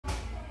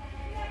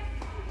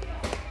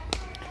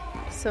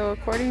So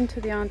according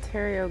to the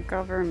Ontario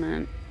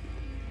government,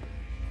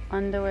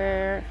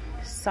 underwear,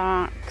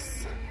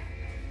 socks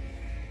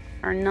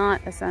are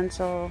not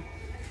essential.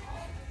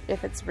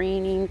 If it's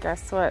raining,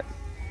 guess what?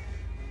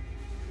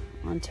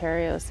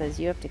 Ontario says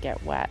you have to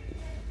get wet.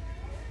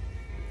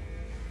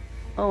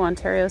 Oh,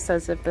 Ontario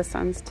says if the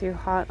sun's too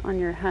hot on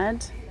your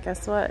head,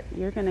 guess what?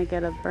 You're gonna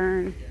get a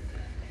burn.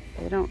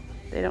 They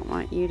don't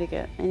want you to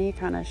get any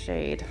kind of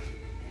shade.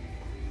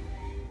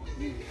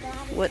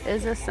 What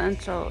is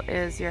essential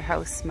is your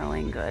house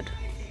smelling good.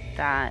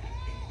 That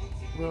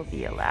will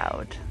be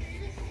allowed.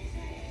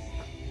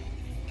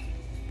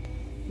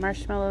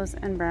 Marshmallows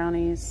and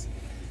brownies,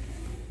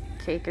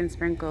 cake and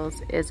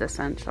sprinkles is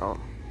essential.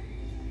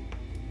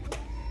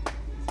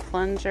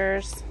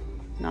 Plungers,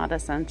 not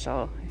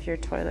essential. If your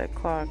toilet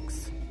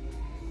clogs,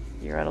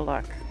 you're out of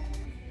luck.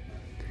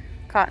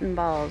 Cotton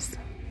balls,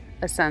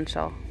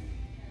 essential.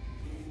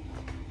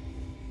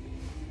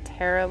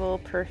 Terrible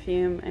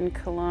perfume and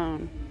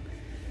cologne,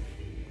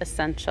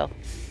 essential.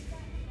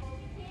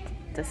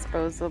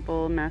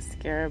 Disposable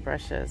mascara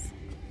brushes,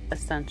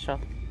 essential.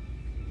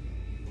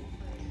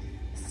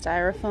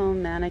 Styrofoam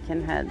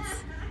mannequin heads,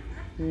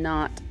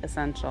 not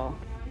essential.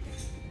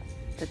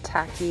 The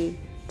tacky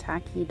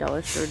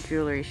dollar store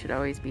jewelry should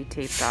always be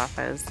taped off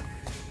as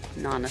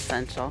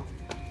non-essential.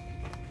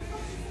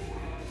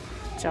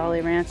 Jolly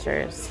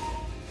Ranchers,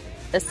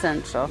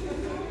 essential.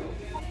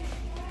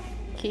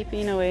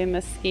 Keeping away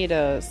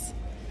mosquitoes,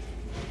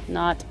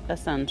 not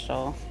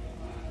essential.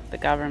 The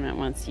government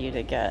wants you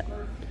to get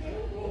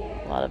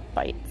a lot of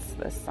bites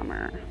this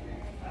summer.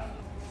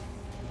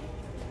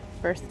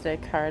 Birthday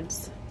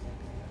cards,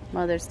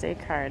 Mother's Day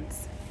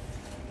cards,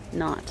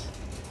 not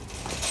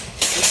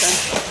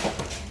essential.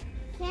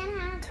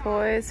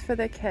 Toys for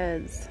the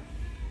kids,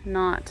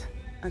 not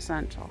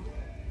essential.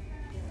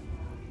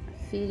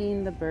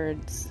 Feeding the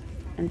birds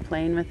and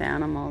playing with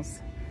animals,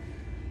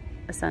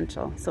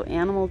 essential. So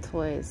animal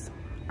toys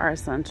are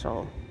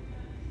essential.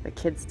 The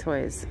kids'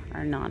 toys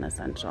are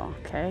non-essential,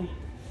 okay?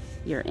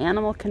 Your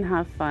animal can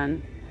have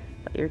fun,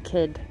 but your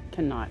kid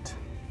cannot.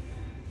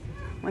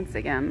 Once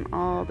again,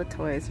 all the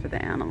toys for the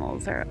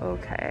animals are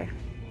okay.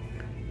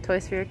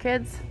 Toys for your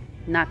kids,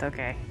 not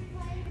okay.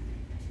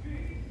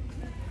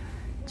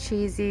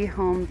 Cheesy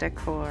home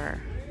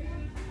decor,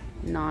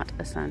 not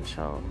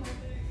essential,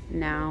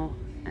 now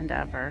and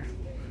ever.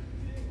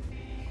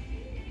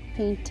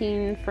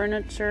 Painting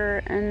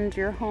furniture and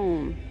your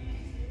home,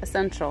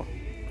 essential.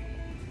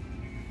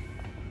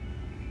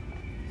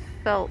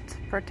 Felt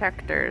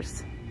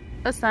protectors,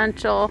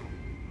 essential.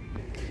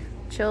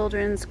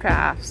 Children's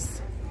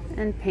crafts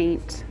and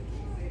paint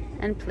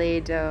and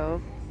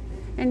Play-Doh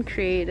and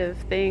creative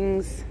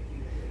things,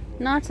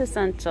 not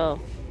essential.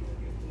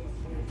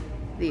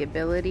 The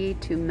ability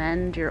to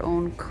mend your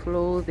own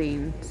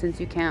clothing, since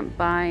you can't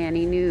buy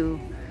any new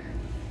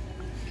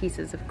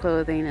pieces of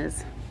clothing,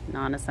 is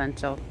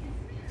non-essential.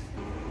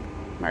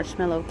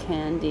 Marshmallow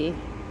candy,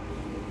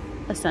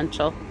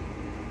 essential.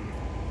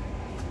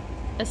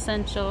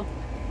 Essential.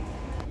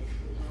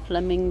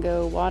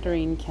 Flamingo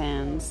watering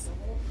cans,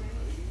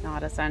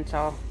 not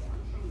essential.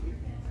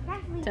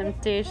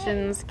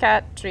 Temptations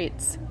cat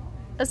treats,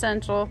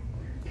 essential.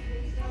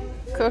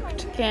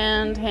 Cooked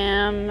canned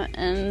ham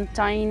and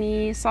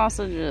tiny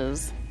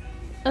sausages,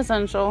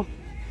 essential.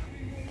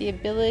 The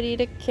ability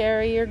to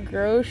carry your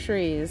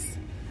groceries,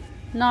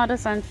 not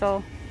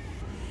essential.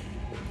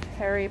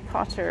 Harry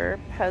Potter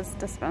Pez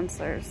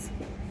dispensers,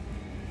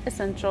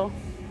 essential.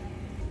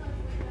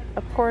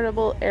 A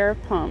portable air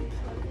pump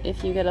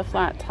if you get a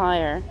flat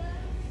tire,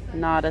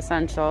 not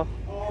essential.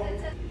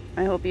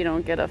 I hope you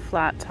don't get a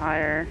flat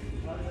tire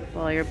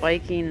while you're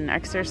biking and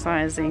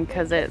exercising,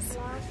 because it's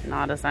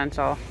not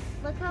essential.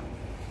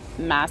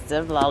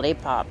 Massive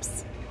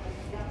lollipops,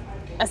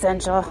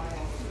 essential.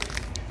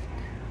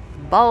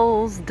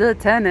 Balls de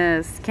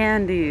tennis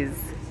candies,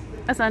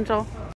 essential.